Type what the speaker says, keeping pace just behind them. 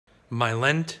My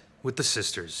Lent with the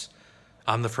Sisters.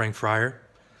 I'm the Frank Friar.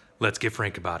 Let's get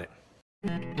frank about it.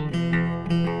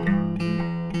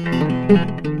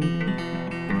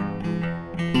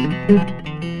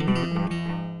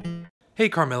 Hey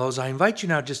Carmelos, I invite you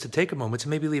now just to take a moment to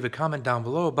maybe leave a comment down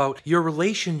below about your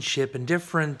relationship and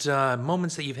different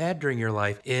moments that you've had during your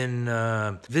life in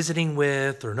visiting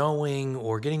with or knowing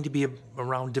or getting to be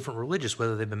around different religious,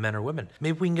 whether they've been men or women.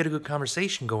 Maybe we can get a good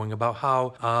conversation going about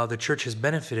how the church has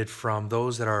benefited from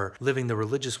those that are living the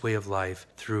religious way of life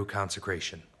through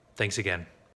consecration. Thanks again.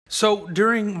 So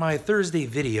during my Thursday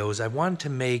videos, I wanted to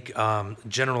make a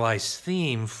generalized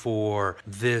theme for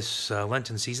this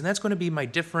Lenten season. That's going to be my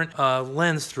different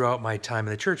lens throughout my time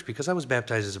in the church, because I was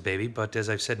baptized as a baby, but as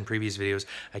I've said in previous videos,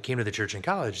 I came to the church in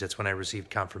college. That's when I received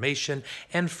confirmation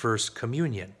and first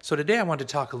communion. So today I want to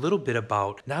talk a little bit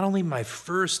about not only my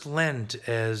first Lent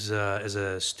as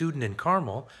a student in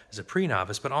Carmel, as a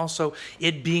pre-novice, but also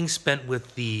it being spent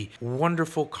with the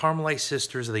wonderful Carmelite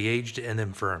sisters of the Aged and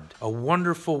Infirmed. A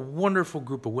wonderful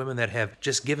group of women that have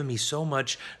just given me so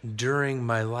much during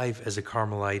my life as a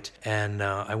Carmelite, and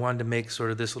I wanted to make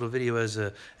sort of this little video as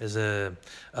a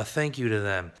thank you to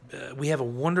them. We have a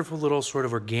wonderful little sort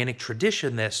of organic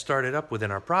tradition that started up within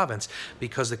our province,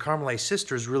 because the Carmelite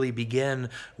sisters really began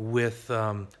with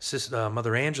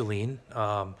Mother Angeline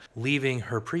leaving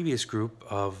her previous group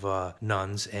of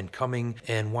nuns and coming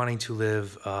and wanting to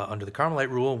live under the Carmelite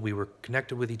rule. We were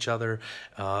connected with each other,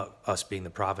 us being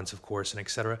the province, of course, and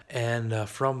etc. And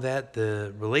from that,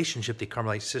 the relationship, the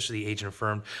Carmelite sisters, the Aged and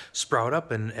Infirm, sprout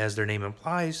up, and as their name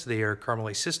implies, they are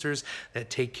Carmelite sisters that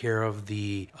take care of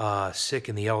the sick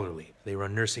and the elderly. They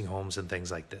run nursing homes and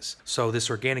things like this. So this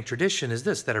organic tradition is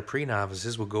this, that our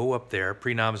pre-novices will go up there.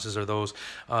 Pre-novices are those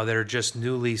that are just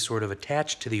newly sort of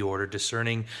attached to the order,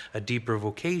 discerning a deeper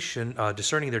vocation,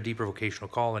 discerning their deeper vocational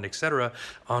call, and etc.,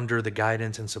 under the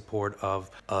guidance and support of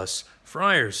us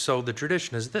friars. So the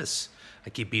tradition is this. I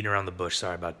keep beating around the bush,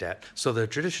 sorry about that. So the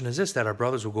tradition is this, that our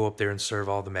brothers will go up there and serve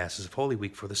all the masses of Holy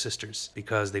Week for the sisters,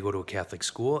 because they go to a Catholic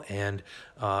school, and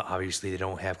obviously they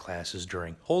don't have classes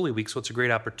during Holy Week, so it's a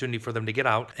great opportunity for them to get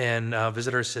out and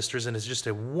visit our sisters, and it's just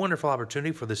a wonderful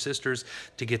opportunity for the sisters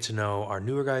to get to know our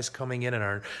newer guys coming in, and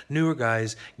our newer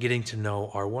guys getting to know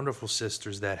our wonderful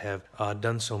sisters that have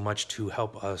done so much to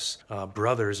help us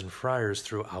brothers and friars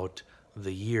throughout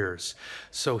the years.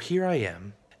 So here I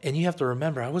am. And you have to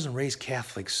remember, I wasn't raised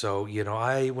Catholic, so, when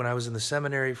I was in the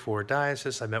seminary for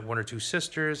diocese, I met one or two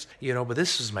sisters, but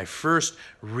this is my first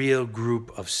real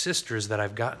group of sisters that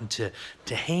I've gotten to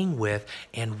hang with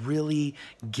and really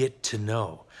get to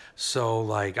know. So,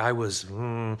 like, I was,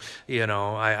 to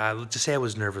say I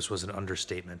was nervous was an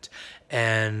understatement.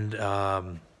 And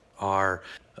our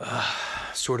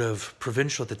sort of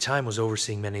provincial at the time was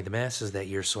overseeing many of the masses that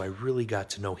year, so I really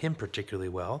got to know him particularly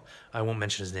well. I won't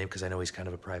mention his name because I know he's kind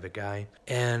of a private guy.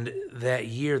 And that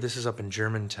year, this is up in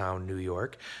Germantown, New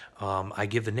York. I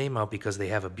give the name out because they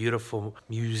have a beautiful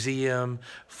museum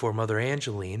for Mother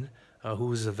Angeline,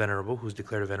 who's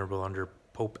declared a venerable under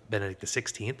Pope Benedict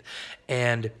XVI.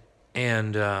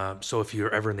 And so if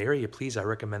you're ever in the area, please, I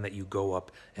recommend that you go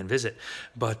up and visit.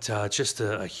 But it's just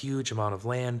a huge amount of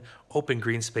land, open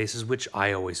green spaces, which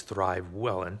I always thrive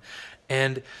well in.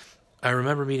 And I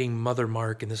remember meeting Mother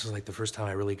Mark, and this was like the first time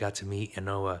I really got to meet and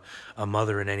know a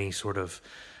mother in any sort of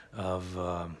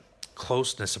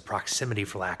closeness, of proximity,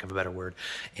 for lack of a better word.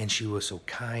 And she was so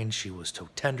kind, she was so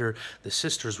tender. The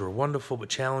sisters were wonderful but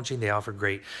challenging. They offered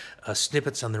great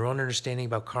snippets on their own understanding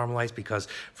about Carmelites, because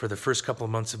for the first couple of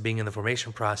months of being in the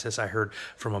formation process, I heard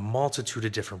from a multitude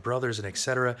of different brothers and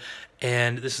etc.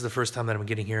 And this is the first time that I'm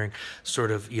hearing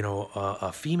sort of,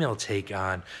 a female take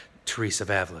on Teresa of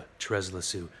Avila, Therese of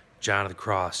Lisieux, John of the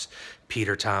Cross,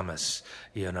 Peter Thomas,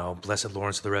 Blessed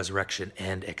Lawrence of the Resurrection,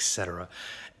 and etc.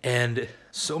 And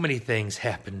so many things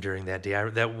happened during that day.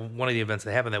 One of the events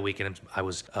that happened that weekend, I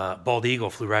was bald eagle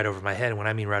flew right over my head. And when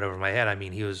I mean right over my head, I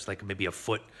mean he was like maybe a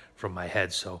foot from my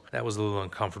head. So that was a little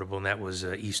uncomfortable, and that was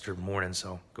Easter morning.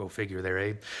 So go figure there,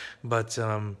 eh? But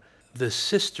the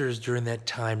sisters during that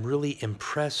time really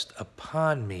impressed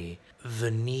upon me the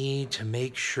need to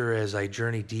make sure, as I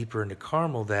journey deeper into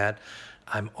Carmel, that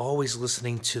I'm always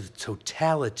listening to the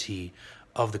totality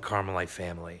of the Carmelite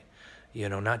family.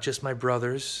 Not just my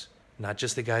brothers, not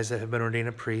just the guys that have been ordained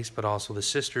a priest, but also the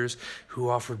sisters who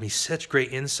offered me such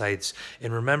great insights.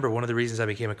 And remember, one of the reasons I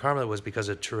became a Carmelite was because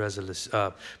of Teresa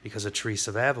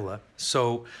of Avila.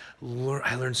 So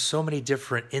I learned so many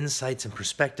different insights and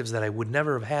perspectives that I would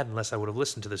never have had unless I would have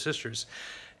listened to the sisters.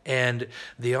 And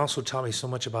they also taught me so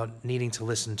much about needing to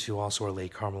listen to also our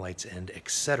late Carmelites and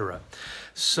etc.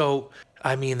 So,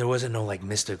 I mean, there wasn't no like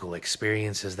mystical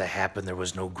experiences that happened. There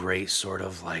was no great sort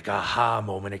of like aha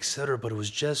moment, etc. But it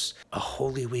was just a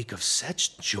Holy Week of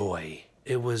such joy.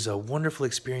 It was a wonderful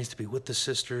experience to be with the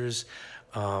sisters.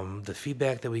 The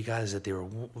feedback that we got is that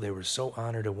they were so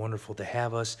honored and wonderful to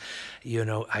have us. You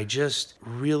know, I just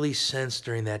really sensed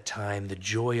during that time the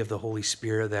joy of the Holy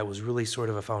Spirit that was really sort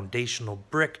of a foundational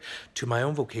brick to my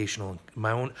own vocational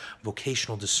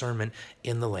discernment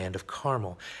in the land of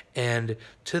Carmel. And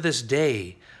to this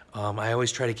day, I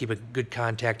always try to keep a good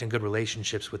contact and good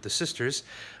relationships with the sisters.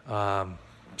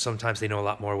 Sometimes they know a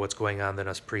lot more what's going on than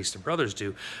us priests and brothers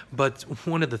do. But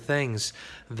one of the things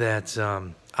that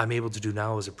I'm able to do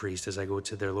now as a priest is I go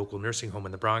to their local nursing home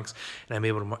in the Bronx, and I'm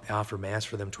able to offer Mass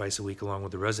for them twice a week along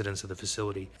with the residents of the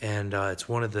facility. And it's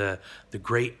one of the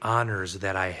great honors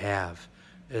that I have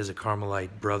as a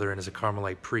Carmelite brother and as a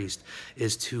Carmelite priest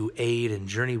is to aid and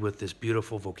journey with this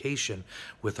beautiful vocation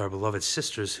with our beloved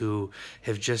sisters who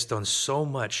have just done so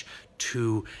much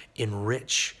to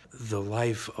enrich the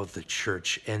life of the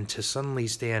church, and to suddenly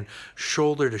stand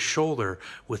shoulder to shoulder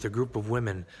with a group of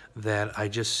women that I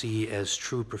just see as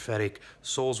true prophetic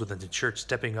souls within the church,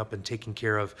 stepping up and taking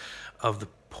care of the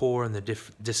poor and the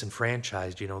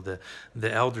disenfranchised, you know,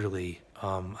 the elderly.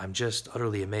 I'm just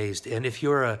utterly amazed. And if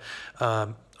you're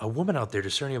a woman out there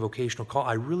discerning a vocational call,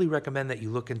 I really recommend that you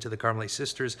look into the Carmelite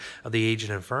Sisters of the Aged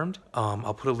and Infirmed.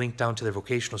 I'll put a link down to their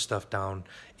vocational stuff down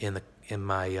in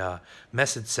my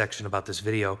message section about this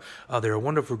video. They're a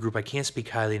wonderful group. I can't speak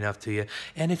highly enough to you.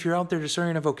 And if you're out there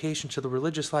discerning a vocation to the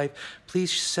religious life,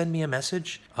 please send me a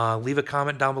message. Leave a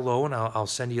comment down below, and I'll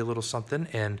send you a little something,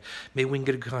 and maybe we can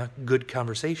get a good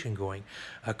conversation going.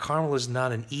 Carmel is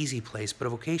not an easy place, but a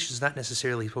vocation is not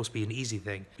necessarily supposed to be an easy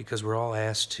thing, because we're all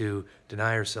asked to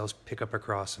deny ourselves, pick up our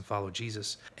cross, and follow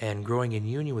Jesus. And growing in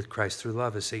union with Christ through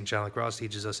love, as St. John the Cross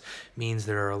teaches us, means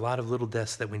there are a lot of little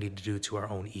deaths that we need to do to our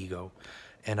own ego.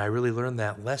 And I really learned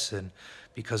that lesson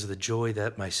because of the joy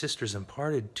that my sisters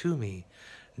imparted to me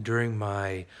during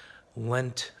my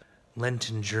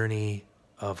Lenten journey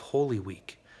of Holy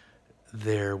Week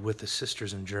there with the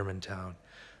sisters in Germantown.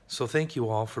 So thank you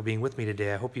all for being with me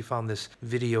today. I hope you found this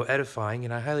video edifying,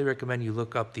 and I highly recommend you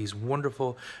look up these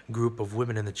wonderful group of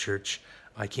women in the church.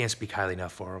 I can't speak highly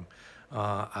enough for them.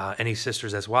 Any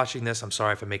sisters that's watching this, I'm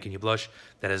sorry if I'm making you blush.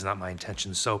 That is not my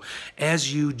intention. So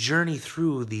as you journey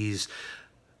through these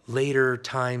later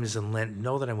times in Lent,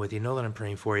 know that I'm with you, know that I'm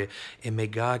praying for you, and may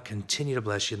God continue to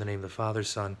bless you in the name of the Father,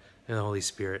 Son, and the Holy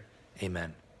Spirit.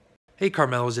 Amen. Hey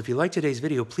Carmelos, if you like today's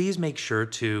video, please make sure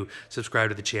to subscribe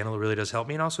to the channel. It really does help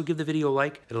me. And also give the video a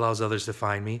like. It allows others to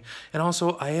find me. And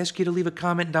also, I ask you to leave a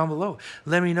comment down below.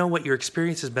 Let me know what your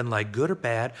experience has been like, good or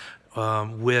bad,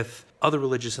 with other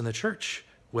religious in the church,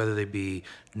 whether they be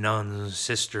nuns,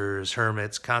 sisters,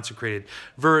 hermits, consecrated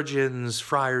virgins,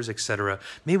 friars, etc.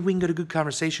 Maybe we can get a good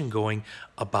conversation going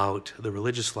about the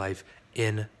religious life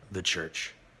in the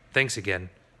church. Thanks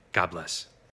again. God bless.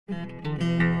 Thank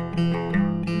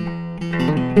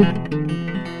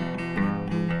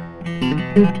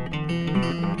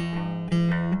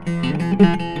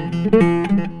you.